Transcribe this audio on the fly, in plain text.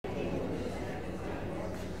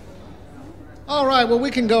All right, well,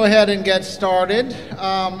 we can go ahead and get started.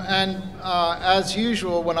 As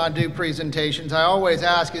usual, when I do presentations, I always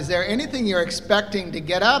ask, is there anything you're expecting to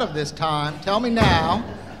get out of this time? Tell me now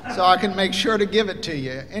so I can make sure to give it to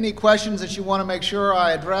you. Any questions that you want to make sure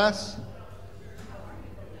I address?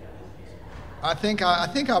 I think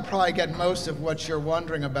I'll probably get most of what you're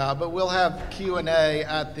wondering about, but we'll have Q&A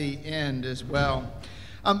at the end as well.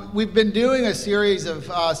 We've been doing a series of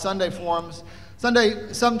Sunday forums.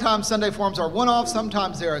 Sometimes Sunday forums are one-off,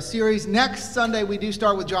 sometimes they're a series. Next Sunday we do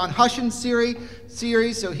start with John Hushin's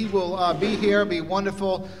series, so he will be here, be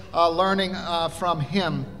wonderful learning from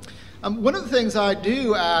him. One of the things I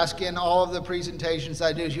do ask in all of the presentations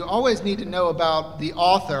I do is you always need to know about the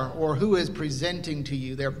author or who is presenting to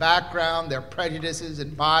you, their background, their prejudices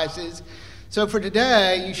and biases. So for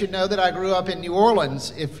today, you should know that I grew up in New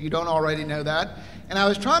Orleans, if you don't already know that. And I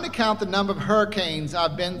was trying to count the number of hurricanes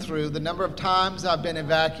I've been through, the number of times I've been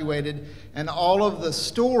evacuated, and all of the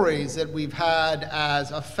stories that we've had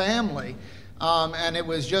as a family. And it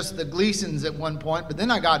was just the Gleasons at one point, but then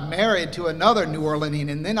I got married to another New Orleanian,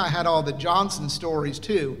 and then I had all the Johnson stories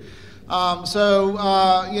too.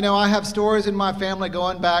 I have stories in my family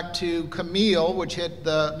going back to Camille, which hit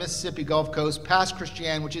the Mississippi Gulf Coast, past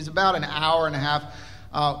Christiane, which is about an hour and a half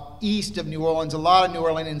east of New Orleans. A lot of New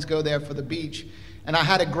Orleanians go there for the beach. And I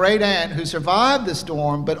had a great aunt who survived the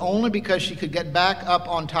storm, but only because she could get back up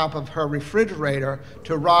on top of her refrigerator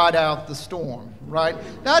to ride out the storm, right?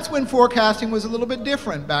 That's when forecasting was a little bit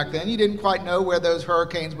different back then. You didn't quite know where those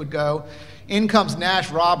hurricanes would go. In comes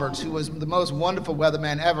Nash Roberts, who was the most wonderful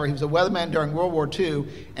weatherman ever. He was a weatherman during World War II,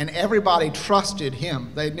 and everybody trusted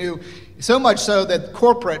him. They knew, so much so that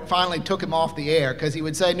corporate finally took him off the air, because he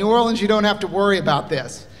would say, New Orleans, you don't have to worry about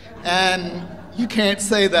this. And you can't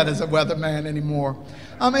say that as a weatherman anymore.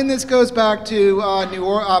 And this goes back to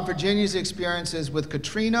Virginia's experiences with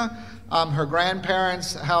Katrina. Her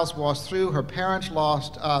grandparents' house washed through. Her parents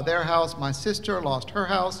lost their house. My sister lost her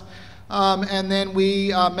house. And then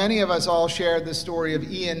many of us all shared the story of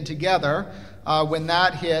Ian together when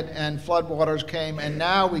that hit and floodwaters came. And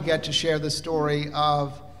now we get to share the story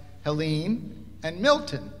of Helene and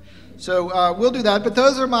Milton. So we'll do that, but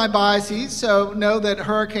those are my biases, so know that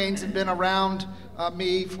hurricanes have been around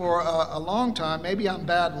me for a long time. Maybe I'm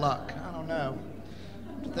bad luck. I don't know.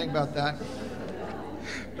 Think about that.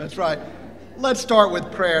 That's right. Let's start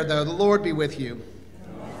with prayer, though. The Lord be with you.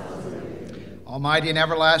 Almighty and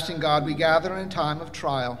everlasting God, we gather in a time of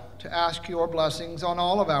trial to ask your blessings on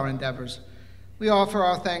all of our endeavors. We offer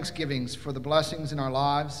our thanksgivings for the blessings in our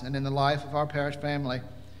lives and in the life of our parish family,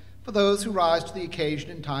 for those who rise to the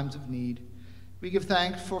occasion in times of need. We give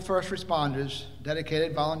thanks for first responders,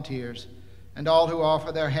 dedicated volunteers, and all who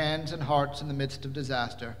offer their hands and hearts in the midst of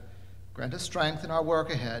disaster. Grant us strength in our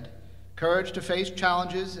work ahead, courage to face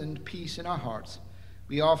challenges, and peace in our hearts.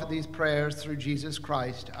 We offer these prayers through Jesus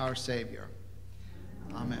Christ, our Savior.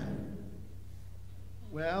 Amen.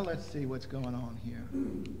 Well, let's see what's going on here.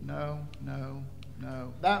 No.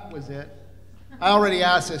 That was it. I already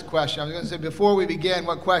asked this question. I was going to say, before we begin,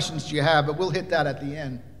 what questions do you have? But we'll hit that at the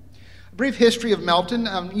end. A brief history of Milton.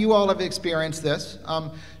 You all have experienced this.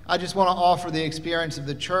 I just want to offer the experience of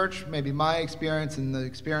the church, maybe my experience and the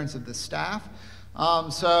experience of the staff.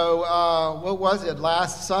 What was it?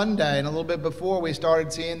 Last Sunday, and a little bit before we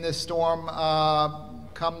started seeing this storm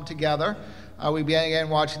come together, we began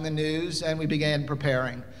watching the news and we began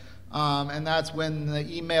preparing. And that's when the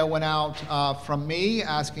email went out from me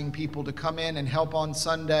asking people to come in and help on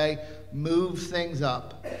Sunday move things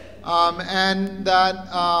up. And that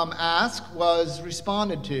ask was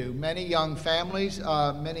responded to. Many young families,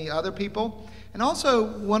 many other people. And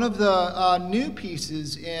also one of the new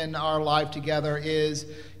pieces in our life together is,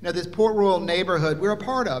 this Port Royal neighborhood. We're a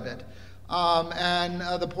part of it. And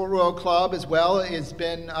the Port Royal Club as well has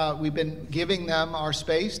been, we've been giving them our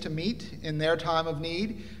space to meet in their time of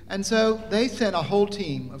need. And so they sent a whole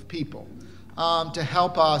team of people to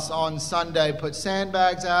help us on Sunday put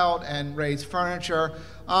sandbags out and raise furniture.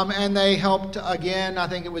 And they helped again, I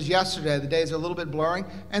think it was yesterday, the days are a little bit blurring,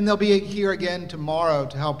 and they'll be here again tomorrow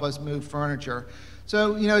to help us move furniture.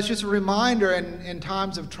 So, it's just a reminder in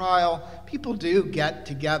times of trial, people do get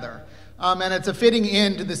together. And it's a fitting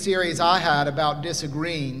end to the series I had about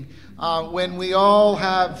disagreeing. When we all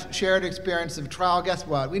have shared experience of trial, guess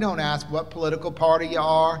what? We don't ask what political party you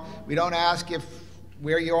are. We don't ask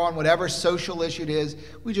where you're on whatever social issue it is.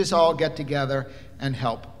 We just all get together and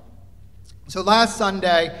help. So last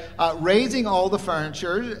Sunday, raising all the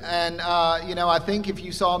furniture, and I think if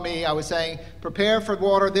you saw me, I was saying, prepare for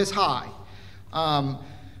water this high.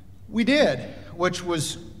 We did, which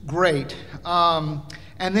was great.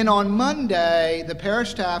 And then on Monday, the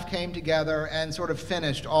parish staff came together and sort of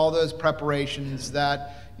finished all those preparations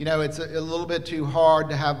that, it's a little bit too hard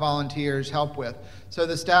to have volunteers help with. So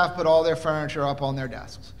the staff put all their furniture up on their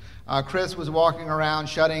desks. Chris was walking around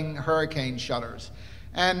shutting hurricane shutters.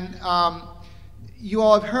 And you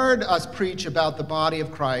all have heard us preach about the body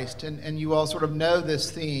of Christ, and you all sort of know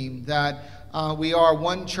this theme, that we are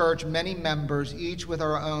one church, many members, each with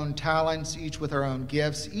our own talents, each with our own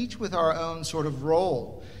gifts, each with our own sort of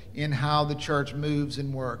role in how the church moves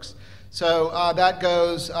and works. So that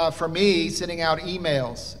goes for me sending out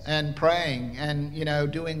emails and praying and,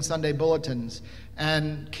 doing Sunday bulletins,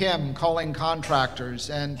 and Kim calling contractors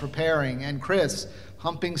and preparing, and Chris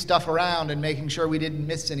humping stuff around and making sure we didn't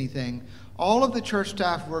miss anything. All of the church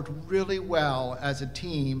staff worked really well as a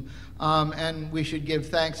team, and we should give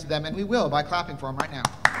thanks to them, and we will by clapping for them right now.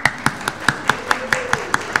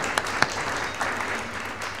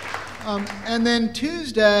 And then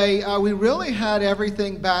Tuesday, we really had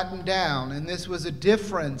everything battened down, and this was a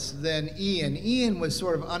difference than Ian. Ian was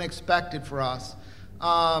sort of unexpected for us,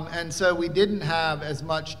 and so we didn't have as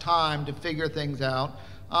much time to figure things out.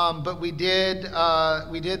 But we did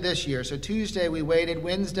this year. So Tuesday we waited.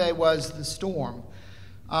 Wednesday was the storm.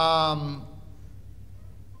 I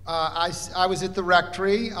was at the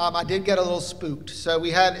rectory. I did get a little spooked. So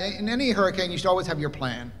we had, in any hurricane, you should always have your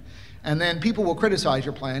plan. And then people will criticize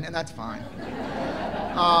your plan, and that's fine.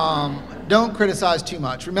 Don't criticize too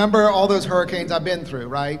much. Remember all those hurricanes I've been through,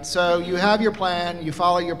 right? So you have your plan, you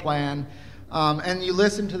follow your plan, and you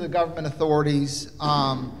listen to the government authorities.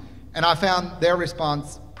 And I found their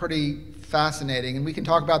response pretty fascinating, and we can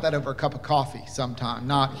talk about that over a cup of coffee sometime,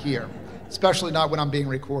 not here, especially not when I'm being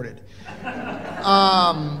recorded.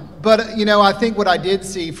 But, I think what I did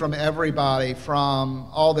see from everybody, from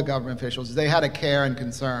all the government officials, is they had a care and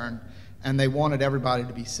concern, and they wanted everybody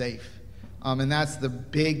to be safe. And that's the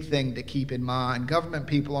big thing to keep in mind. Government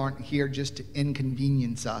people aren't here just to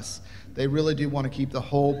inconvenience us. They really do want to keep the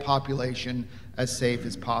whole population as safe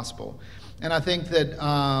as possible. And I think that,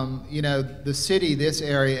 the city, this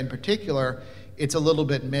area in particular, it's a little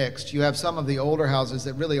bit mixed. You have some of the older houses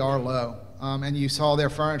that really are low, and you saw their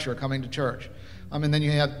furniture coming to church. And then you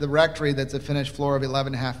have the rectory that's a finished floor of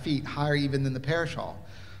 11.5 feet, higher even than the parish hall.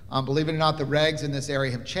 Believe it or not, the regs in this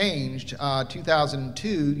area have changed.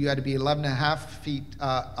 2002, you had to be 11.5 feet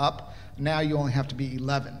up. Now you only have to be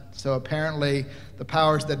 11. So apparently the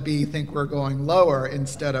powers that be think we're going lower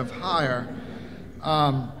instead of higher.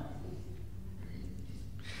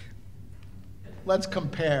 Let's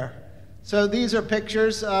compare. So these are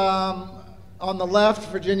pictures. On the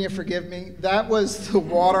left, Virginia, forgive me, that was the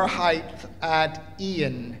water height at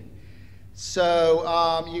Ian.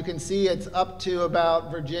 So you can see it's up to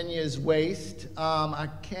about Virginia's waist. I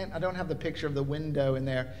don't have the picture of the window in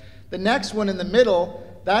there. The next one in the middle,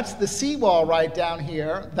 that's the seawall right down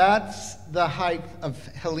here. That's the height of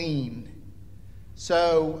Helene.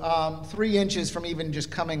 So 3 inches from even just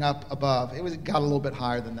coming up above. It got a little bit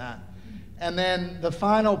higher than that. And then the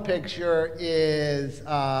final picture is,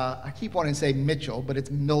 I keep wanting to say Mitchell, but it's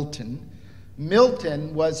Milton.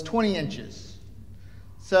 Milton was 20 inches.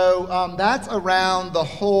 So that's around the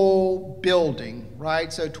whole building,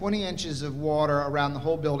 right? So 20 inches of water around the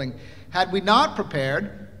whole building. Had we not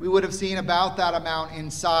prepared, we would have seen about that amount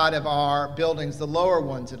inside of our buildings, the lower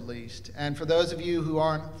ones at least. And for those of you who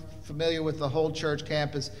aren't familiar with the whole church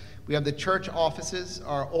campus, we have the church offices,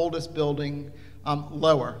 our oldest building,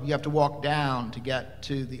 lower. You have to walk down to get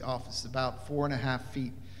to the office, about 4.5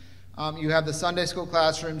 feet. You have the Sunday school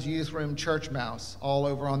classrooms, youth room, church mouse, all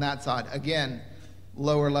over on that side. Again,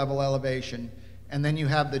 lower level elevation. And then you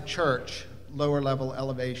have the church, lower level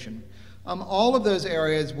elevation. All of those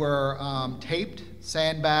areas were taped,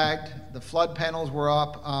 sandbagged. The flood panels were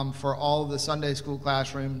up for all of the Sunday school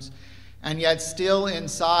classrooms. And yet still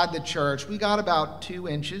inside the church, we got about 2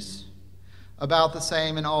 inches, about the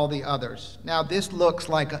same in all the others. Now this looks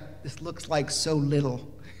like so little.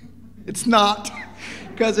 It's not,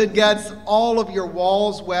 because it gets all of your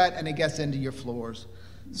walls wet and it gets into your floors.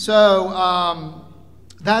 So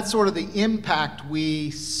that's sort of the impact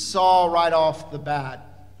we saw right off the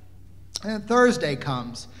bat. And Thursday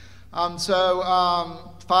comes. 5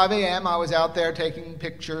 a.m. I was out there taking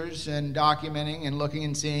pictures and documenting and looking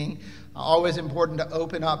and seeing. Always important to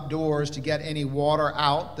open up doors to get any water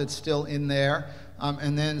out that's still in there,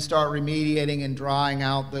 and then start remediating and drying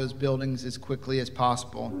out those buildings as quickly as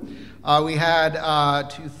possible. We had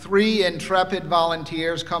 3 intrepid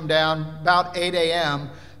volunteers come down about 8 a.m.,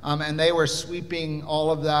 and they were sweeping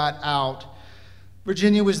all of that out.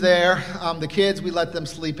 Virginia was there. The kids, we let them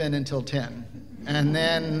sleep in until 10. And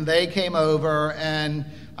then they came over, and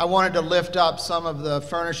I wanted to lift up some of the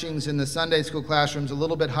furnishings in the Sunday school classrooms a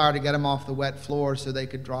little bit higher to get them off the wet floor so they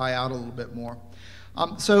could dry out a little bit more.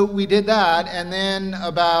 So we did that, and then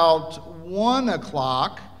about 1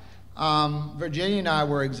 o'clock, Virginia and I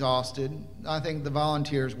were exhausted. I think the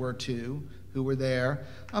volunteers were too, who were there.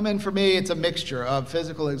 And for me, it's a mixture of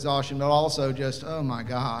physical exhaustion, but also just, oh my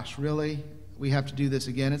gosh, really? We have to do this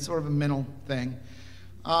again. It's sort of a mental thing.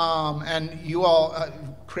 And you all,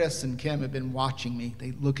 Chris and Kim, have been watching me.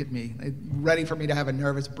 They look at me, they're ready for me to have a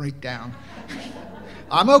nervous breakdown.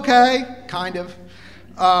 I'm okay, kind of.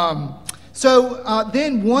 So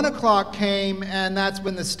then 1 o'clock came, and that's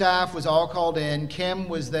when the staff was all called in. Kim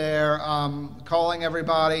was there calling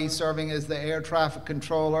everybody, serving as the air traffic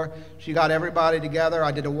controller. She got everybody together.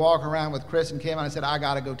 I did a walk around with Chris and Kim, and I said, I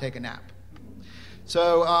got to go take a nap.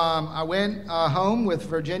 So I went home with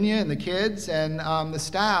Virginia and the kids, and the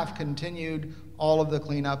staff continued all of the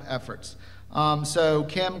cleanup efforts. So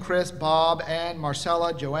Kim, Chris, Bob, and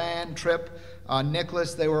Marcella, Joanne, Tripp,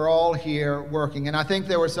 Nicholas, they were all here working. And I think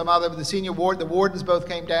there were some other, the wardens both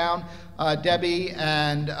came down. Debbie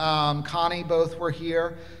and Connie both were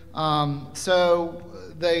here. So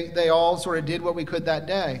they all sort of did what we could that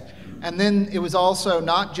day. And then it was also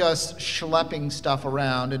not just schlepping stuff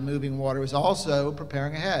around and moving water, it was also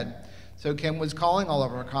preparing ahead. So Kim was calling all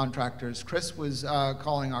of our contractors. Chris was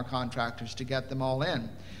calling our contractors to get them all in.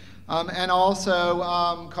 And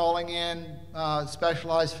also calling in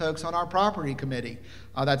specialized folks on our property committee.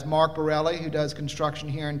 That's Mark Borelli, who does construction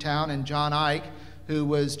here in town, and John Ike, who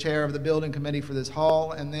was chair of the building committee for this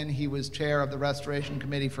hall, and then he was chair of the restoration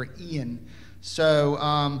committee for Ian.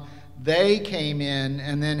 So they came in,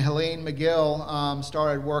 and then Helene McGill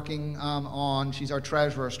started working on, she's our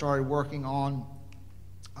treasurer, started working on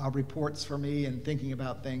reports for me and thinking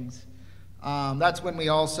about things. That's when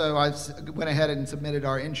I went ahead and submitted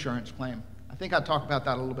our insurance claim. I think I'll talk about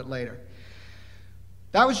that a little bit later.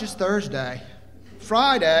 That was just Thursday.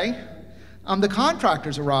 Friday, the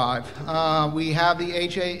contractors arrive. We have the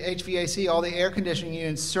HVAC, all the air conditioning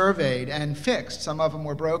units surveyed and fixed. Some of them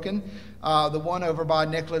were broken. The one over by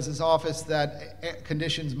Nicholas's office that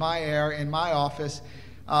conditions my air in my office,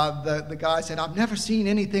 the guy said, I've never seen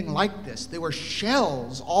anything like this. There were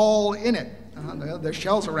shells all in it. There's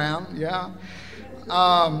shells around, yeah.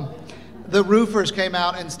 The roofers came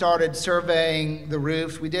out and started surveying the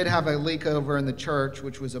roofs. We did have a leak over in the church,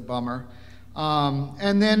 which was a bummer.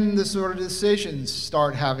 And then the sort of decisions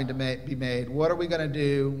start having to be made. What are we going to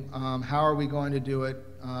do? How are we going to do it?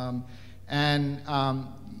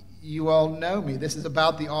 You all know me. This is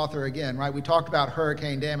about the author again, right? We talked about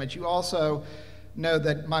hurricane damage. You also know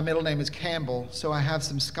that my middle name is Campbell, so I have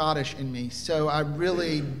some Scottish in me. So I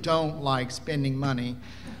really don't like spending money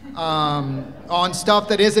on stuff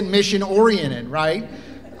that isn't mission-oriented, right?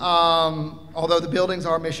 Although the buildings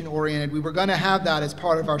are mission-oriented, we were going to have that as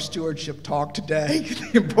part of our stewardship talk today,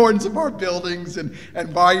 the importance of our buildings and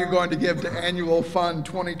why you're going to give to Annual Fund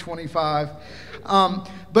 2025.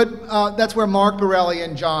 But that's where Mark Borelli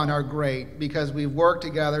and John are great, because we've worked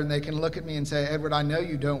together and they can look at me and say, Edward, I know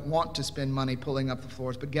you don't want to spend money pulling up the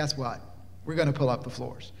floors, but guess what? We're going to pull up the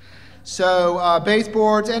floors. So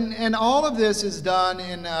baseboards, and all of this is done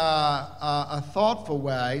in a thoughtful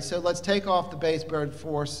way. So let's take off the baseboard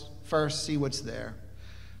first, see what's there.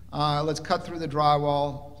 Let's cut through the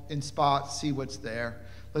drywall in spots, see what's there.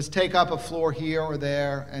 Let's take up a floor here or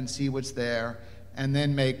there and see what's there, and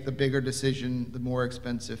then make the bigger decision, the more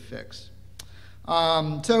expensive fix.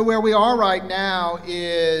 So where we are right now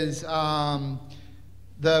is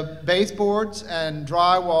the baseboards and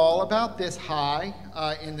drywall about this high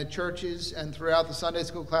in the churches and throughout the Sunday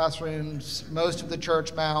school classrooms. Most of the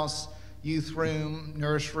church mouse, youth room,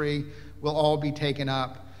 nursery will all be taken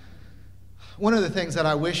up. One of the things that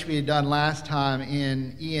I wish we had done last time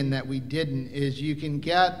in Ian that we didn't is you can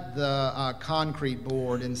get the concrete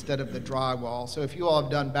board instead of the drywall. So if you all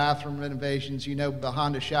have done bathroom renovations, you know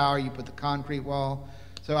behind a shower you put the concrete wall.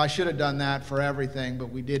 So I should have done that for everything,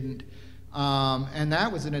 but we didn't. And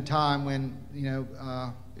that was in a time when,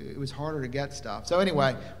 it was harder to get stuff. So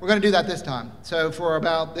anyway, we're going to do that this time. So for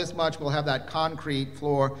about this much, we'll have that concrete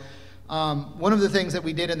floor. One of the things that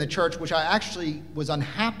we did in the church, which I actually was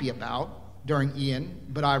unhappy about during Ian,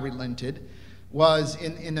 but I relented, was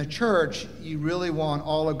in the church, you really want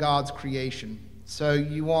all of God's creation. So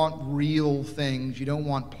you want real things. You don't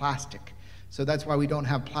want plastic. So that's why we don't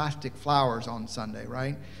have plastic flowers on Sunday,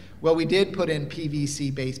 right? Well, we did put in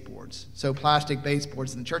PVC baseboards, so plastic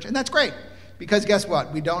baseboards in the church, and that's great, because guess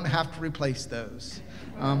what? We don't have to replace those.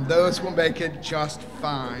 Those will make it just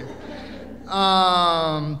fine.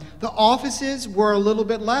 The offices were a little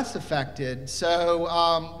bit less affected. So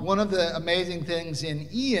one of the amazing things in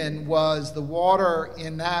Ian was the water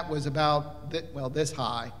in that was about, this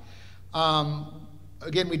high.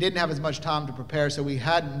 Again, we didn't have as much time to prepare, so we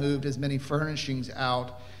hadn't moved as many furnishings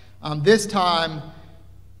out. This time,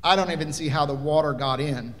 I don't even see how the water got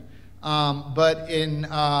in. But in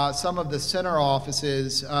some of the center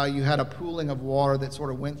offices, you had a pooling of water that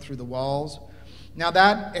sort of went through the walls. Now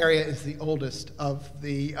that area is the oldest of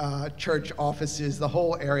the church offices, the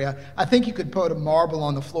whole area. I think you could put a marble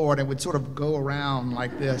on the floor and it would sort of go around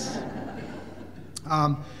like this.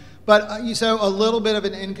 So a little bit of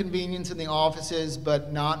an inconvenience in the offices,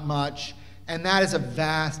 but not much. And that is a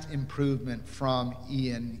vast improvement from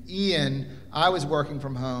Ian. Ian, I was working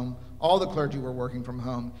from home. All the clergy were working from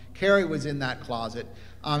home. Carrie was in that closet.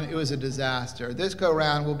 It was a disaster. This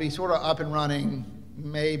go-round will be sort of up and running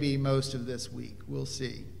maybe most of this week. We'll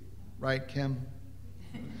see. Right, Kim?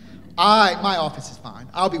 My office is fine.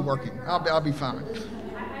 I'll be working. I'll be fine.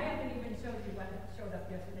 I haven't even showed you what showed up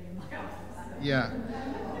yesterday in my office. Yeah.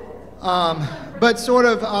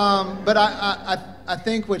 I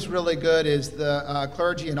think what's really good is the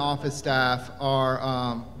clergy and office staff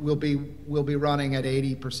will be running at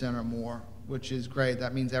 80% or more, which is great.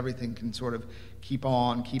 That means everything can sort of keeping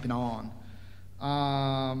on.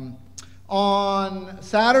 On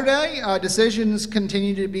Saturday, decisions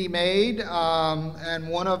continue to be made, and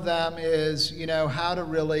one of them is, how to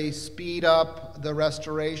really speed up the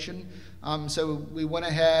restoration. So we went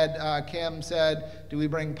ahead, Kim said, do we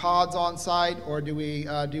bring pods on site or do we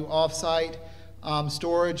do off-site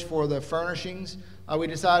storage for the furnishings? We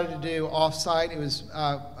decided to do off-site. It was,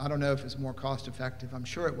 I don't know if it's more cost-effective. I'm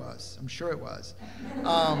sure it was.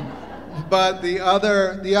 But the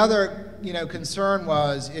other concern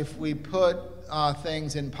was if we put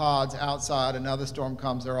things in pods outside, another storm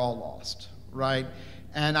comes, they're all lost, right?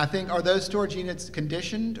 And I think, are those storage units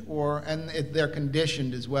conditioned? They're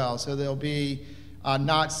conditioned as well, so they'll be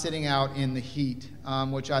not sitting out in the heat,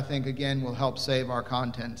 which I think, again, will help save our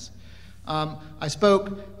contents. I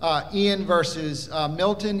spoke Ian versus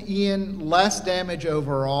Milton. Ian, less damage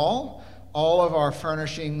overall. All of our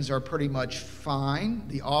furnishings are pretty much fine.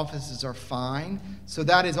 The offices are fine. So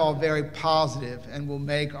that is all very positive and will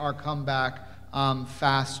make our comeback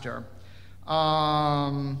faster.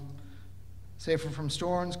 Safer from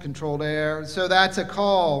storms, controlled air. So that's a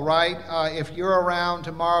call, right? If you're around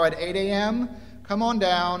tomorrow at 8 a.m., come on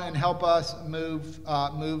down and help us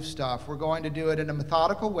move stuff. We're going to do it in a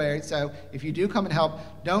methodical way. So if you do come and help,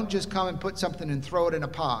 don't just come and put something and throw it in a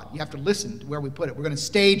pod. You have to listen to where we put it. We're going to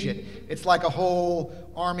stage it. It's like a whole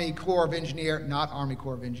Army Corps of Engineer, not Army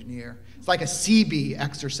Corps of Engineer. It's like a CB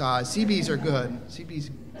exercise. CBs are good.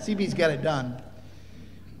 CBs get it done.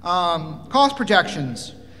 Cost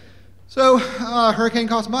projections. So hurricane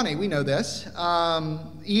costs money. We know this.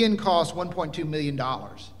 Ian cost $1.2 million.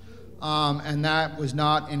 And that was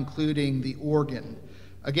not including the organ.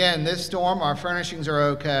 Again, this storm, our furnishings are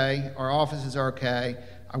okay, our offices are okay.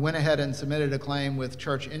 I went ahead and submitted a claim with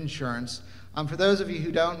church insurance. For those of you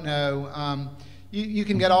who don't know, you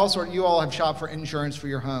can get you all have shopped for insurance for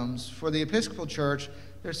your homes. For the Episcopal Church,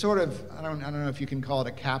 there's sort of, I don't know if you can call it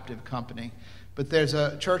a captive company, but there's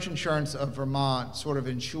a Church Insurance of Vermont sort of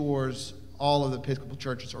insures all of the Episcopal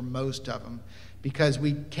churches, or most of them, because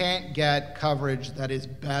we can't get coverage that is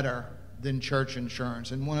better than church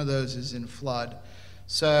insurance, and one of those is in flood.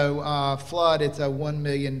 So flood, it's a $1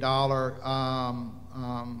 million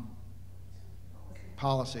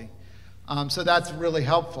policy. So that's really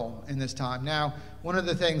helpful in this time. Now, one of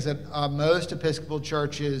the things that most Episcopal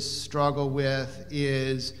churches struggle with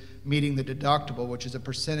is meeting the deductible, which is a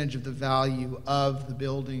percentage of the value of the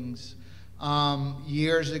buildings.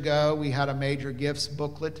 Years ago, we had a major gifts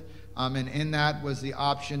booklet, and in that was the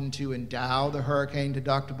option to endow the hurricane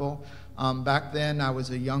deductible. Back then, I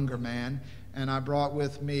was a younger man, and I brought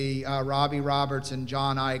with me Robbie Roberts and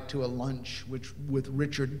John Ike to a lunch with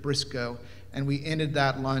Richard Briscoe, and we ended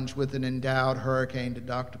that lunch with an endowed hurricane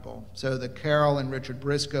deductible. So the Carol and Richard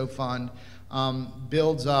Briscoe Fund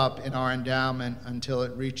builds up in our endowment until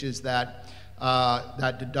it reaches that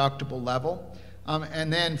deductible level.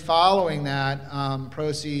 And then following that,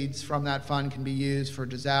 proceeds from that fund can be used for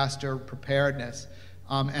disaster preparedness.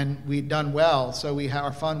 And we'd done well, so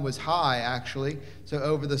our fund was high, actually. So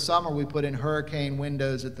over the summer, we put in hurricane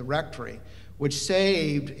windows at the rectory, which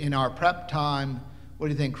saved in our prep time, what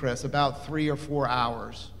do you think, Chris, about 3 or 4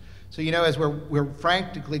 hours. So, as we're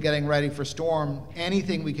frantically getting ready for storm,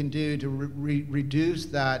 anything we can do to reduce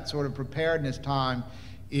that sort of preparedness time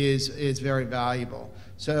is very valuable.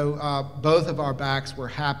 So both of our backs were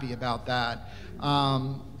happy about that.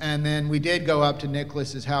 And then we did go up to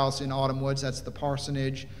Nicholas's house in Autumn Woods. That's the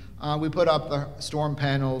parsonage. We put up the storm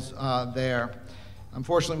panels there.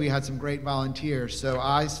 Unfortunately, we had some great volunteers, so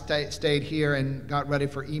I stayed here and got ready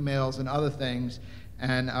for emails and other things,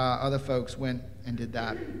 and other folks went and did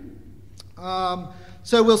that.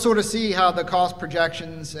 So we'll sort of see how the cost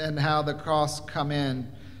projections and how the costs come in.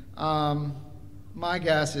 My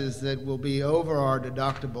guess is that we'll be over our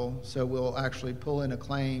deductible, so we'll actually pull in a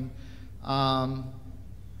claim,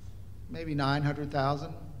 maybe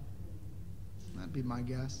 $900,000. That'd be my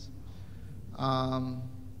guess.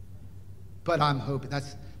 But I'm hoping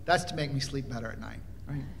that's to make me sleep better at night,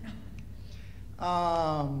 right?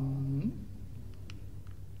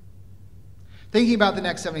 Thinking about the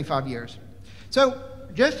next 75 years. So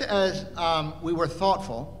just as we were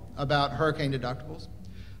thoughtful about hurricane deductibles,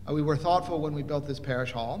 we were thoughtful when we built this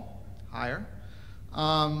parish hall higher.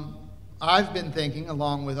 I've been thinking,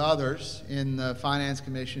 along with others in the Finance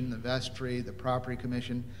Commission, the Vestry, the Property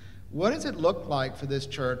Commission, what does it look like for this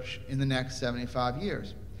church in the next 75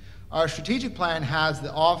 years? Our strategic plan has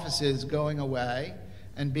the offices going away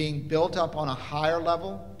and being built up on a higher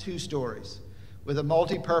level, 2 stories, with a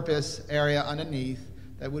multi-purpose area underneath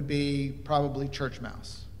that would be probably church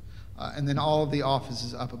mouse, and then all of the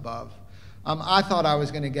offices up above. I thought I was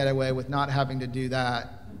going to get away with not having to do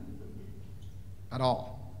that at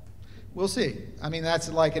all. We'll see. I mean, that's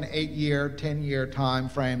like an 8-year, 10-year time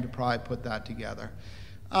frame to probably put that together.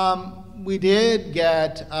 We did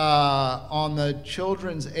get, on the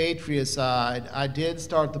children's atria side, I did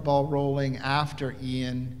start the ball rolling after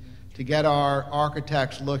Ian to get our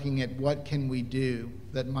architects looking at what can we do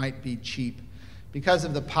that might be cheap. Because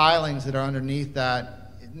of the pilings that are underneath that,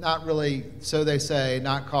 not really, so they say,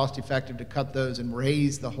 not cost effective to cut those and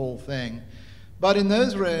raise the whole thing. But in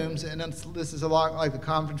those rooms, and this is a lot like the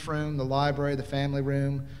conference room, the library, the family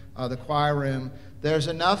room, the choir room, there's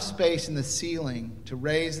enough space in the ceiling to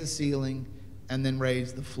raise the ceiling and then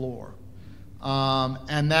raise the floor.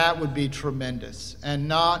 And that would be tremendous. And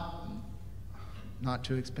not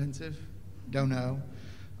too expensive, don't know.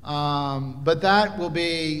 But that will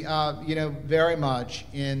be, very much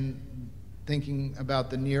in thinking about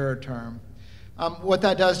the nearer term. What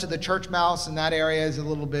that does to the church mouse in that area is a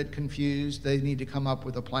little bit confused. They need to come up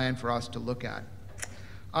with a plan for us to look at.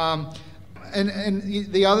 And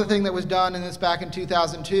the other thing that was done in this back in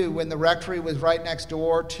 2002, when the rectory was right next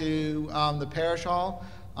door to the parish hall,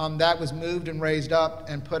 that was moved and raised up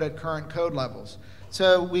and put at current code levels.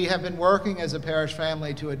 So we have been working as a parish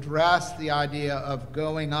family to address the idea of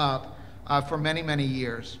going up for many, many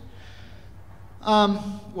years.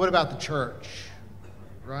 What about the church,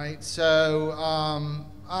 right? So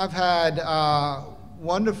I've had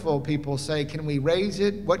wonderful people say, can we raise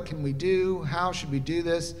it? What can we do? How should we do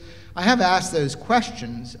this? I have asked those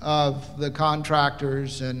questions of the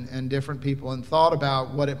contractors and different people and thought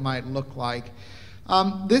about what it might look like.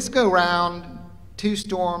 This go round, 2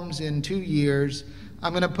 storms in 2 years,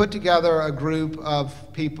 I'm going to put together a group of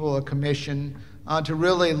people, a commission, to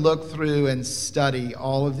really look through and study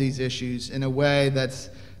all of these issues in a way that's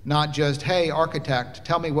not just, hey, architect,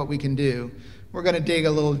 tell me what we can do. We're going to dig a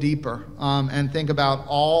little deeper and think about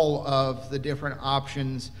all of the different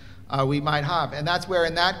options we might have. And that's where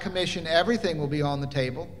in that commission, everything will be on the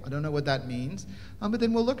table. I don't know what that means, but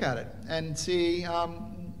then we'll look at it and see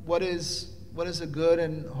what is a good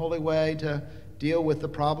and holy way to deal with the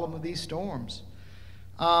problem of these storms.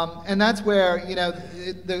 And that's where,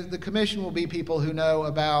 the commission will be people who know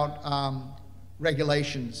about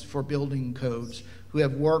regulations for building codes, who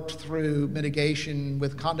have worked through mitigation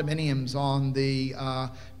with condominiums on the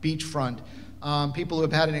beachfront, people who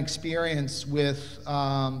have had an experience with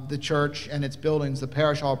the church and its buildings, the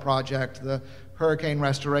parish hall project, the hurricane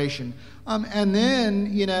restoration. And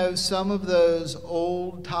then, some of those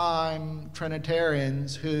old-time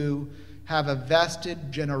Trinitarians who have a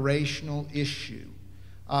vested generational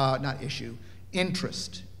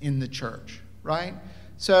interest in the church, right?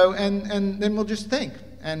 So, and then we'll just think,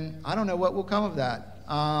 and I don't know what will come of that,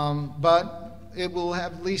 but it will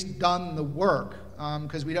have at least done the work,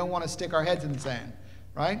 because we don't want to stick our heads in the sand,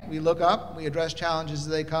 right? We look up, we address challenges as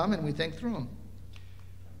they come, and we think through them.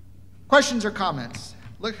 Questions or comments?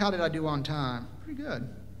 Look, how did I do on time? Pretty good.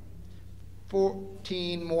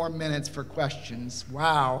 14 more minutes for questions.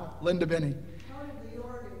 Wow. Linda Benny. How did the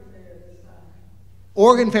organ fare this time?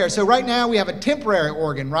 Organ fair. So right now we have a temporary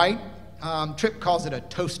organ, right? Tripp calls it a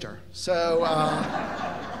toaster. So,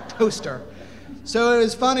 toaster. So it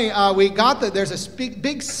was funny, we got there's a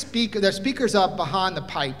big speaker, there's speakers up behind the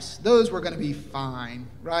pipes. Those were going to be fine,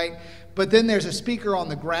 right? but then there's a speaker on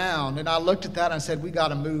the ground, and I looked at that and I said, we got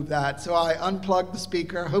to move that. So I unplugged the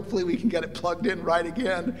speaker. Hopefully we can get it plugged in right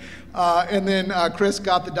again. And then Chris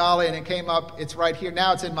got the dolly, and it came up. It's right here.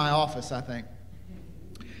 Now it's in my office, I think.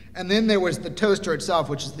 And then there was the toaster itself,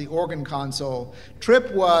 which is the organ console.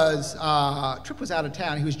 Tripp was out of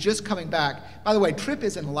town. He was just coming back. By the way, Tripp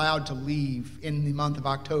isn't allowed to leave in the month of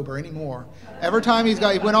October anymore. Every time he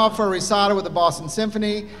went off for a recital with the Boston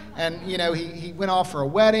Symphony, and he went off for a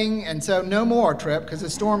wedding, and so no more Tripp because the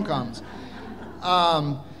storm comes.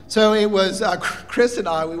 So it was Chris and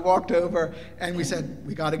I, we walked over and we said,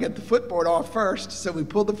 we got to get the footboard off first. So we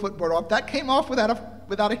pulled the footboard off. That came off without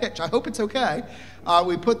a hitch. I hope it's okay.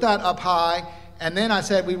 We put that up high, and then I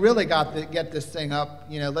said, we really got to get this thing up,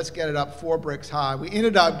 let's get it up 4 bricks high. We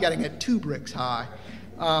ended up getting it 2 bricks high.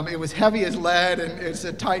 It was heavy as lead, and it's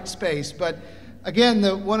a tight space. But again,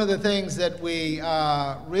 one of the things that we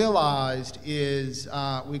realized is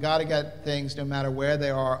we got to get things, no matter where they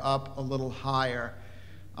are, up a little higher.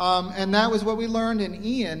 And that was what we learned in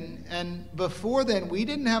Ian. And before then, we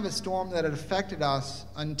didn't have a storm that had affected us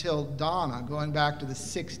until Donna, going back to the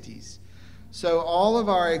 60s. So all of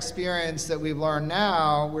our experience that we've learned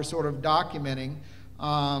now, we're sort of documenting.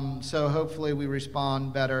 So hopefully we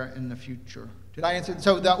respond better in the future. Did I answer?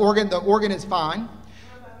 So the organ is fine.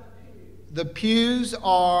 The pews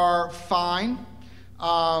are fine.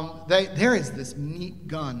 There is this neat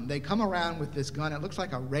gun. They come around with this gun. It looks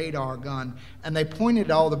like a radar gun, and they point it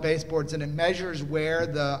at all the baseboards, and it measures where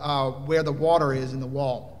the water is in the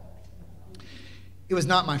wall. It was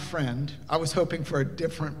not my friend. I was hoping for a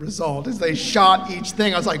different result. As they shot each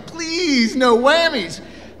thing, I was like, please, no whammies,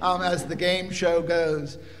 as the game show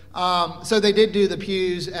goes. So they did do the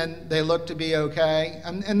pews, and they look to be okay.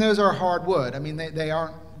 And those are hardwood. I mean, they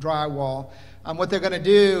aren't drywall. What they're going to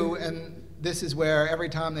do, and this is where every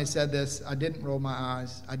time they said this, I didn't roll my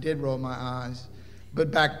eyes. I did roll my eyes.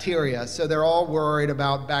 But bacteria. So they're all worried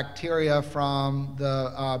about bacteria from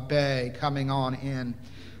the bay coming on in.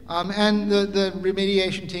 And the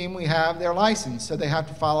remediation team we have, they're licensed. So they have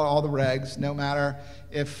to follow all the regs, no matter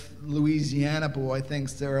if Louisiana boy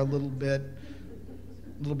thinks they're a little bit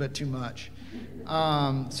too much.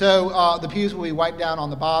 So the pews will be wiped down on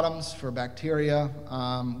the bottoms for bacteria.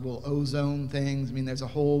 We'll ozone things. I mean, there's a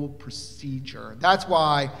whole procedure. That's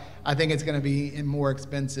why I think it's going to be more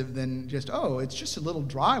expensive than just, it's just a little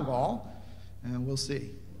drywall. And we'll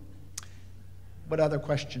see. What other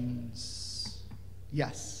questions?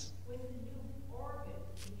 Yes. With the new organ,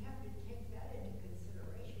 you have to take that into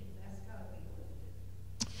consideration. That's got to be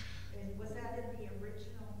lifted. And was that in the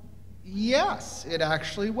original? Yes, it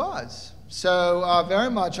actually was. So very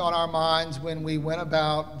much on our minds when we went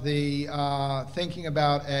about thinking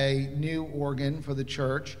about a new organ for the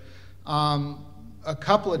church, a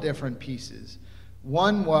couple of different pieces.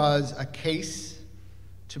 One was a case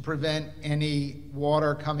to prevent any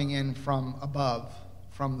water coming in from above,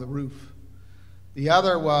 from the roof. The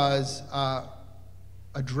other was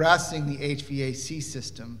addressing the HVAC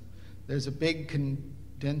system. There's a big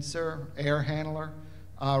condenser, air handler,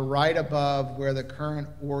 right above where the current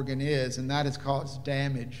organ is, and that has caused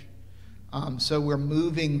damage. So we're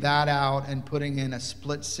moving that out and putting in a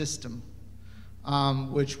split system,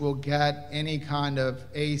 which will get any kind of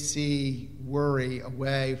AC worry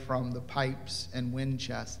away from the pipes and wind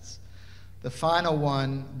chests. The final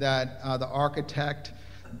one that the architect,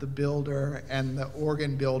 the builder, and the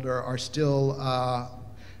organ builder are still,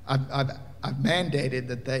 I've mandated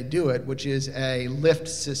that they do it, which is a lift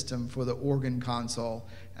system for the organ console.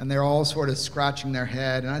 And they're all sort of scratching their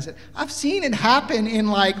head. And I said, I've seen it happen in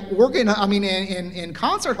in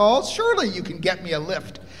concert halls. Surely you can get me a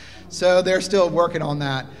lift. So they're still working on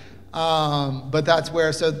that. But that's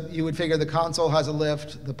where, so you would figure the console has a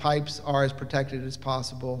lift, the pipes are as protected as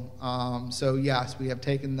possible. So yes, we have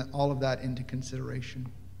taken all of that into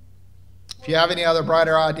consideration. If you have any other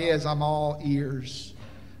brighter ideas, I'm all ears.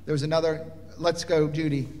 There was another, let's go,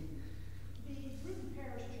 Judy. The Milton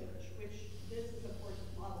Parish Church, which this is of course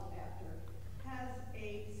modeled after, has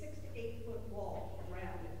a 6 to 8 foot wall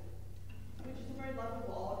around it, which is a very lovely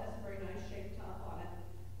wall. It has a very nice shaped top on it.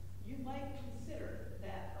 You might consider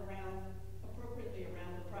that appropriately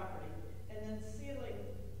around the property, and then sealing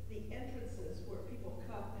the entrances where people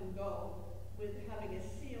come and go with having a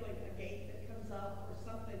ceiling, a gate that comes up or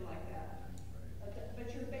something like that. But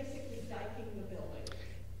you're basically diking the building.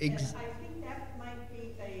 And I think that might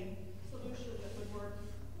be a solution that would work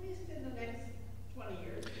at least in the next 20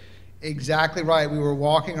 years. Exactly right. We were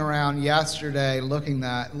walking around yesterday looking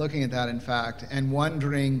at that, in fact, and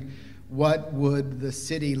wondering what would the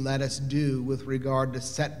city let us do with regard to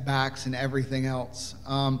setbacks and everything else.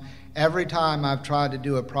 Every time I've tried to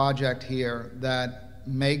do a project here that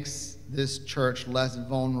makes this church less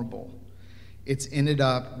vulnerable, it's ended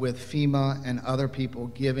up with FEMA and other people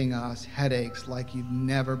giving us headaches like you've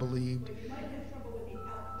never believed. But you might have trouble with the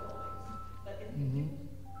outbuildings, but if you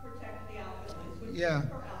protect the outbuildings, which Yeah. are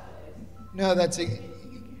outbuildings, No, that's you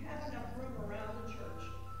have enough room around the church,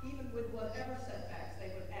 even with whatever setbacks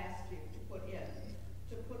they would ask you to put in,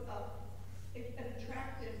 to put up an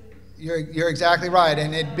attractive. You're exactly right,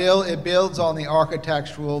 and it builds on the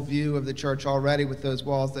architectural view of the church already with those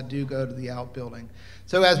walls that do go to the outbuilding.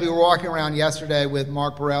 So as we were walking around yesterday with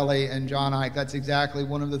Mark Borelli and John Ike, that's exactly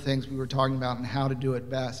one of the things we were talking about and how to do it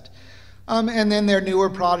best. And then there are newer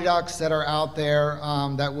products that are out there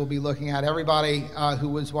that we'll be looking at. Everybody who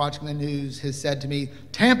was watching the news has said to me,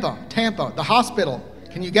 Tampa, the hospital.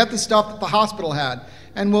 Can you get the stuff that the hospital had?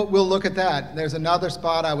 And we'll look at that. There's another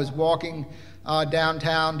spot. I was walking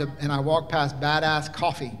downtown and I walked past Badass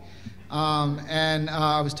Coffee. And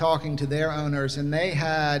I was talking to their owners, and they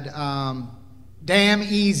had Damn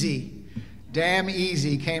Easy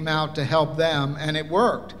came out to help them, and it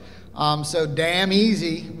worked. So Damn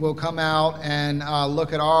Easy will come out and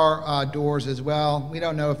look at our doors as well. We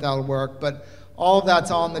don't know if that'll work, but all of that's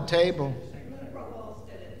on the table.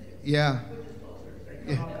 Yeah.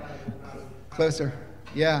 Closer.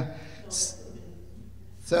 Yeah.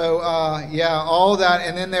 So, all of that.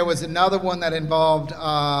 And then there was another one that involved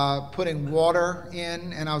putting water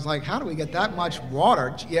in, and I was like, how do we get that much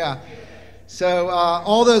water? Yeah. So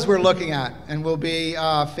all those we're looking at, and we'll be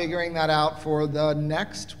figuring that out for the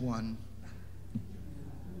next one.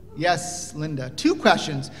 Yes, Linda. 2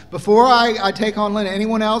 questions. Before I take on Linda,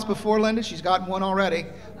 anyone else before Linda? She's got one already.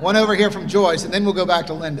 One over here from Joyce, and then we'll go back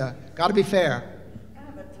to Linda. Got to be fair. I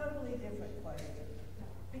have a totally different question.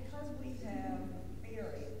 Because we have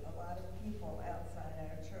buried a lot of people outside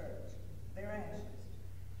our church, their ashes,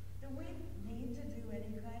 do we need to do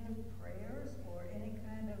any kind of prayers or any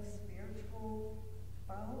kind of spiritual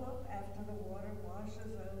follow-up after the water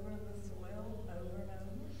washes over the soil over and over?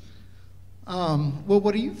 Well,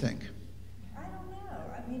 what do you think? I don't know.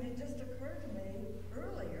 I mean, it just occurred to me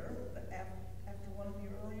earlier, after one of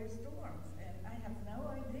your earlier storms, and I have no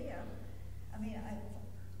idea. I mean,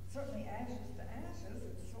 certainly ashes to ashes,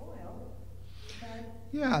 it's soil,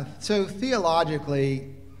 but Yeah, so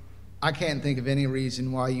theologically, I can't think of any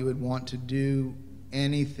reason why you would want to do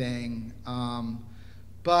anything.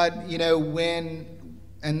 But,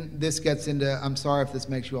 and this gets into, I'm sorry if this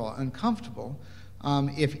makes you all uncomfortable,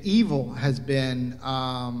 if evil has been,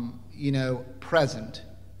 present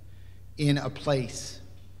in a place,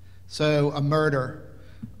 so a murder,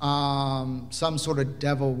 some sort of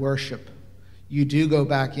devil worship, you do go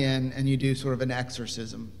back in and you do sort of an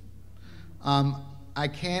exorcism. I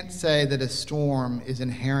can't say that a storm is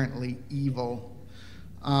inherently evil.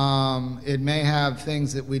 It may have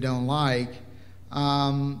things that we don't like.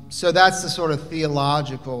 So that's the sort of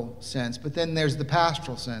theological sense. But then there's the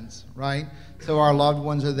pastoral sense, right? So our loved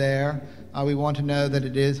ones are there. We want to know that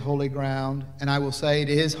it is holy ground. And I will say it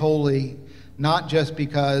is holy, not just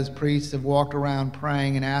because priests have walked around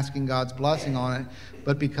praying and asking God's blessing on it,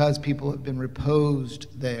 but because people have been reposed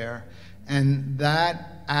there. And that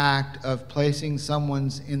act of placing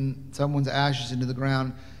someone's ashes into the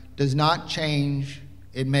ground does not change.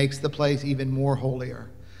 It makes the place even more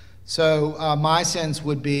holier. So my sense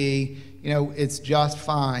would be, it's just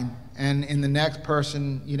fine. And in the next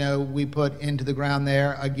person, we put into the ground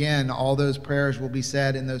there, again, all those prayers will be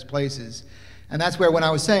said in those places. And that's where, when I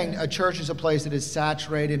was saying a church is a place that is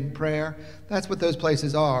saturated in prayer, that's what those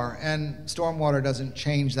places are. And stormwater doesn't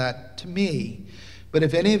change that to me. But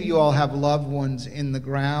if any of you all have loved ones in the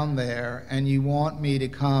ground there and you want me to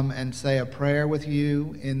come and say a prayer with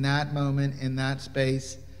you in that moment, in that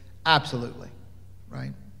space, absolutely,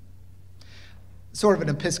 right? Sort of an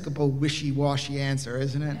Episcopal wishy-washy answer,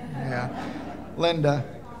 isn't it? Yeah. Linda.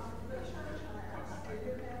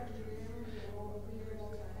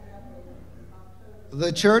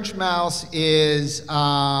 The church mouse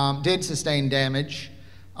did sustain damage.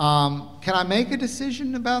 Can I make a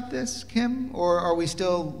decision about this, Kim, or are we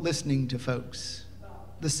still listening to folks?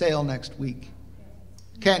 The sale next week.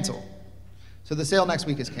 Cancel. So the sale next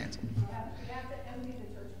week is canceled.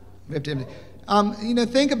 We have to empty.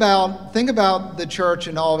 Think about the church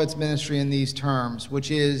and all of its ministry in these terms,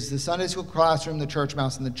 which is the Sunday school classroom, the church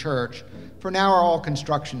mouse, and the church, for now are all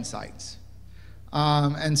construction sites.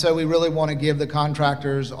 And so we really want to give the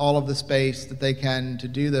contractors all of the space that they can to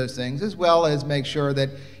do those things, as well as make sure that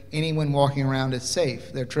anyone walking around is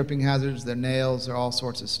safe. Their tripping hazards, their nails, their all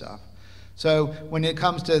sorts of stuff. So when it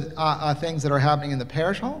comes to things that are happening in the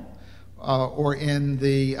parish hall, or in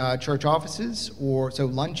the church offices, or so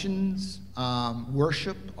luncheons,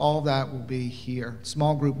 worship, all of that will be here.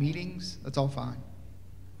 Small group meetings, that's all fine.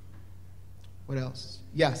 What else?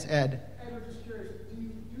 Yes, Ed. And I'm just curious, is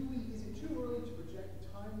it too early to project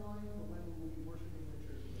a timeline for when we will be worshiping in the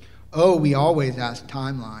church? Oh, we always ask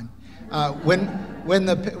timeline. When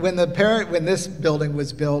this building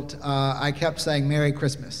was built, I kept saying Merry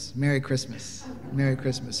Christmas, Merry Christmas, Merry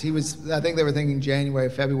Christmas. I think they were thinking January,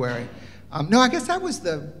 February. No, I guess that was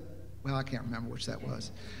I can't remember which that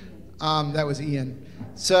was. That was Ian.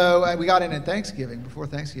 So we got in at Thanksgiving, before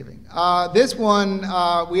Thanksgiving. This one,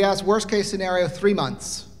 we asked worst case scenario 3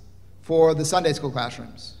 months for the Sunday school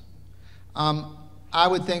classrooms. I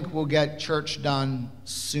would think we'll get church done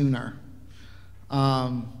sooner.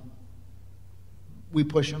 We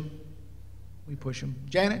push them. We push them.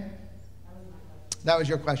 Janet? That was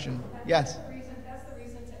your question. Yes? That's the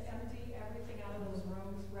reason to empty everything out of those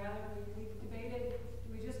rooms. Rather, we debated,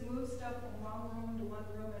 do we just move stuff from one room to one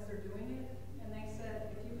room as they're doing it? And they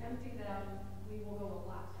said, if you empty them, we will go a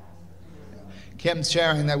lot faster. Kim's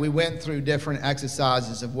sharing that we went through different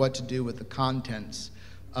exercises of what to do with the contents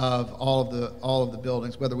of all of the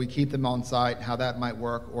buildings, whether we keep them on site, how that might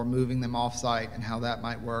work, or moving them off site and how that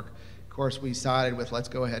might work. Of course, we sided with let's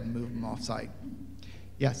go ahead and move them off site.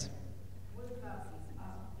 Yes? What about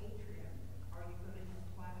atrium? Are you going to have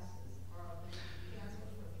classes, or are they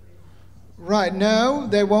canceled for 3 months? Right, no,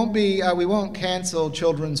 there won't be, we won't cancel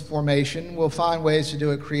children's formation. We'll find ways to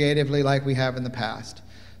do it creatively like we have in the past.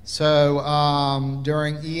 So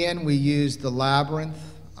during Ian, we used the labyrinth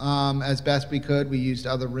as best we could. We used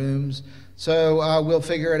other rooms. So we'll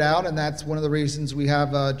figure it out, and that's one of the reasons we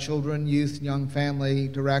have a children, youth, young family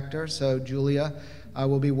director. So Julia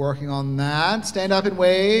will be working on that. Stand up and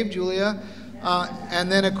wave, Julia.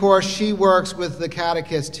 And then, of course, she works with the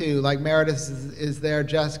catechist, too. Like Meredith is there,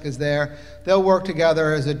 Jessica's there. They'll work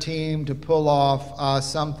together as a team to pull off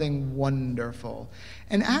something wonderful.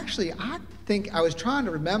 And actually, I was trying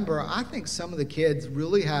to remember, I think some of the kids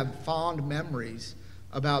really have fond memories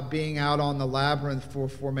about being out on the labyrinth for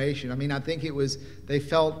formation. I mean, I think they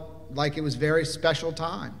felt like it was very special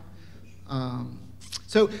time.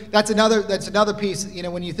 So that's another piece. You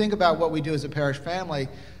know, when you think about what we do as a parish family,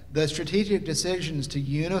 the strategic decisions to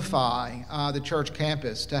unify the church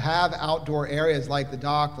campus, to have outdoor areas like the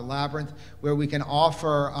dock, the labyrinth, where we can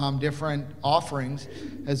offer different offerings,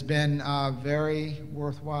 has been very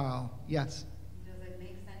worthwhile. Yes? Does it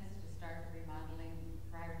make sense to start remodeling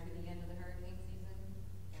prior to the end of the hurricane season,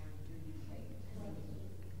 or do you wait?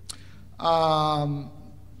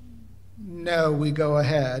 No, we go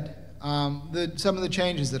ahead. Some of the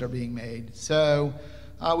changes that are being made. So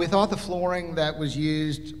we thought the flooring that was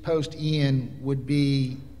used post-Ian would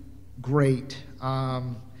be great.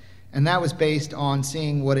 And that was based on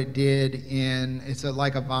seeing what it did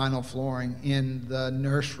like a vinyl flooring in the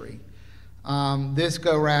nursery. This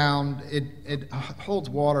go-round, it holds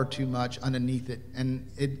water too much underneath it, and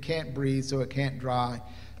it can't breathe, so it can't dry.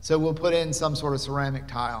 So we'll put in some sort of ceramic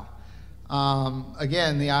tile.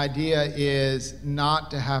 Again, the idea is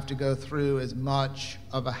not to have to go through as much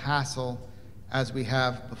of a hassle as we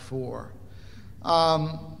have before.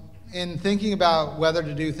 In thinking about whether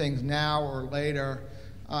to do things now or later,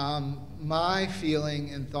 my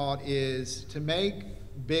feeling and thought is to make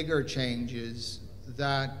bigger changes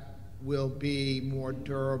that will be more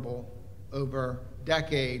durable over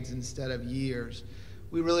decades instead of years.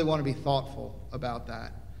 We really want to be thoughtful about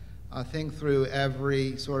that. Think through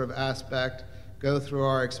every sort of aspect, go through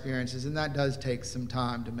our experiences, and that does take some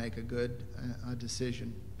time to make a good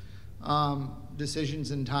decision.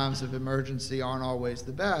 Decisions in times of emergency aren't always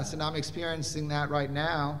the best, and I'm experiencing that right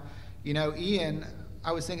now. You know, Ian,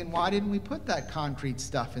 I was thinking, why didn't we put that concrete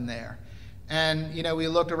stuff in there? And, you know, we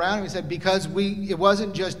looked around and we said, because it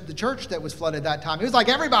wasn't just the church that was flooded that time. It was like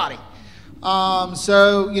everybody.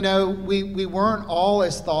 So, you know, we weren't all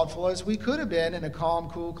as thoughtful as we could have been in a calm,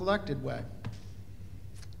 cool, collected way.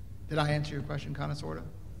 Did I answer your question, kind of, sort of?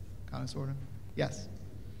 Kind of, sort of? Yes?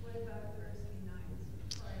 What about Thursday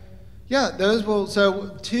nights? Yeah,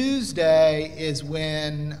 so Tuesday is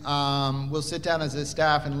when we'll sit down as a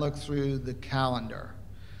staff and look through the calendar.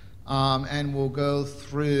 And we'll go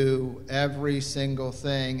through every single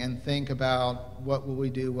thing and think about what will we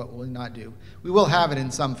do, what will we not do. We will have it in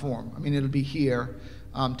some form. I mean, it'll be here,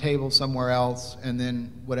 table somewhere else, and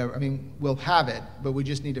then whatever. I mean, we'll have it, but we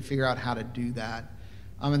just need to figure out how to do that.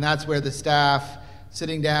 And that's where the staff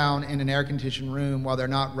sitting down in an air-conditioned room while they're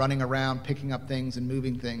not running around picking up things and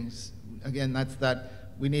moving things. Again,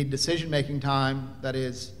 we need decision-making time that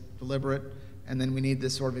is deliberate, and then we need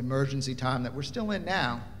this sort of emergency time that we're still in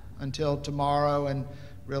now, until tomorrow and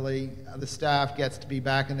really the staff gets to be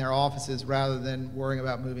back in their offices rather than worrying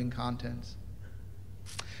about moving contents.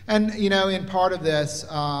 And, you know, in part of this,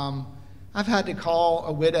 I've had to call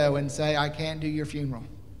a widow and say, I can't do your funeral.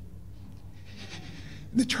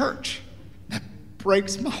 The church, that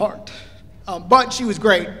breaks my heart. But she was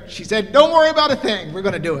great. She said, don't worry about a thing. We're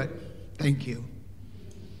going to do it. Thank you.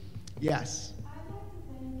 Yes. I'd like to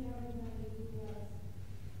thank everybody who has,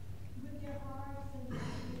 with their hearts and their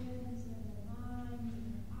hands and their minds and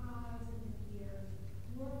their eyes and their ears,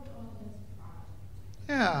 worked on this project.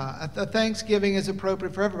 Yeah, a Thanksgiving is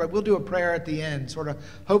appropriate for everybody. We'll do a prayer at the end, sort of.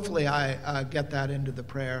 Hopefully I get that into the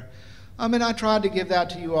prayer. And I tried to give that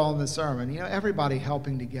to you all in the sermon. You know, everybody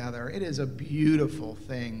helping together. It is a beautiful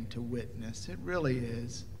thing to witness. It really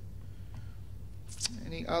is.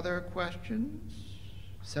 Any other questions?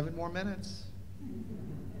 7 more minutes.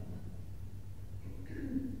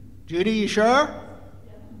 Judy, you sure?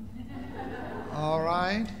 All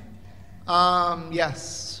right.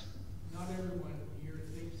 Yes. Not everyone here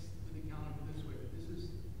thinks of the calendar this way, but this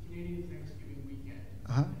is Canadian Thanksgiving weekend.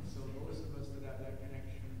 Uh-huh. So those of us that have that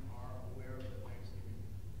connection are aware of the Thanksgiving.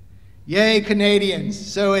 Yay, Canadians.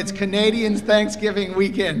 So it's Canadians Thanksgiving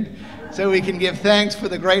weekend. So we can give thanks for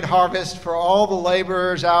the great harvest, for all the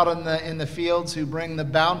laborers out in the fields who bring the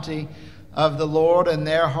bounty of the Lord and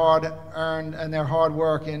their hard-earned and their hard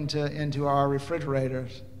work into our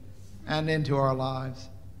refrigerators and into our lives.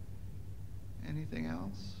 Anything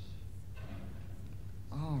else?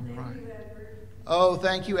 All right. Thank you, Edward. Oh,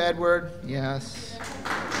 thank you, Edward. Yes.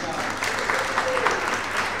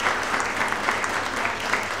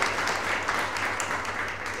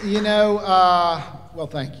 You know, well,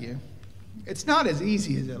 thank you. It's not as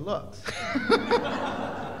easy as it looks.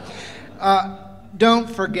 Don't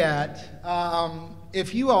forget,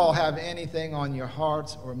 if you all have anything on your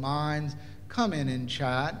hearts or minds, come in and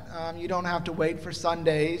chat. You don't have to wait for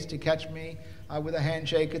Sundays to catch me with a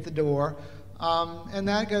handshake at the door. And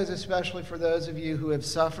that goes especially for those of you who have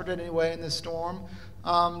suffered in any way in the storm.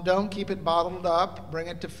 Don't keep it bottled up. Bring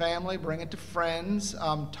it to family, bring it to friends.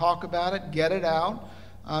 Talk about it, get it out.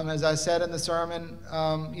 As I said in the sermon,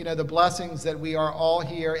 you know, the blessings that we are all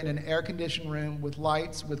here in an air-conditioned room with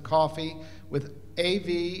lights, with coffee, with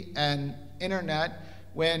AV and internet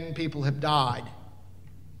when people have died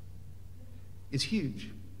is huge.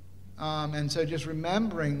 And so just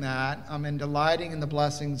remembering that and delighting in the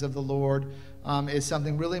blessings of the Lord is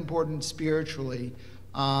something really important spiritually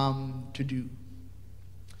to do.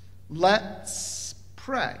 Let's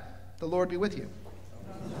pray. The Lord be with you.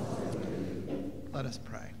 Let us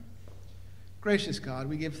pray. Gracious God,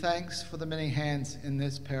 we give thanks for the many hands in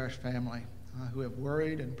this parish family who have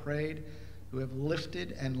worried and prayed, who have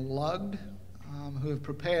lifted and lugged, who have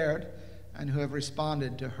prepared, and who have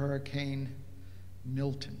responded to Hurricane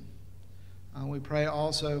Milton. We pray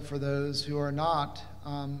also for those who are not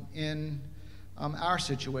in our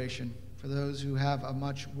situation, for those who have a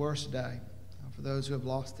much worse day, for those who have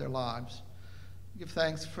lost their lives. We give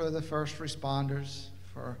thanks for the first responders,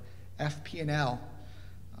 for FP&L,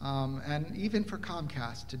 and even for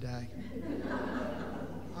Comcast today.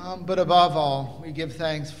 But above all, we give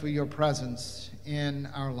thanks for your presence in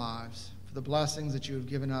our lives, for the blessings that you have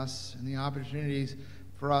given us and the opportunities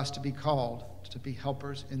for us to be called to be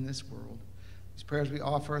helpers in this world. These prayers we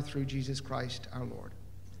offer through Jesus Christ our Lord.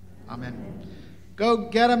 Amen. Go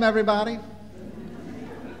get them, everybody.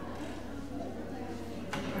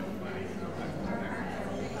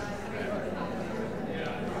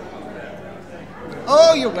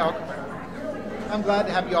 Oh, you're welcome. I'm glad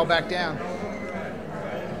to have you all back down.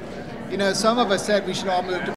 You know, some of us said we should all move to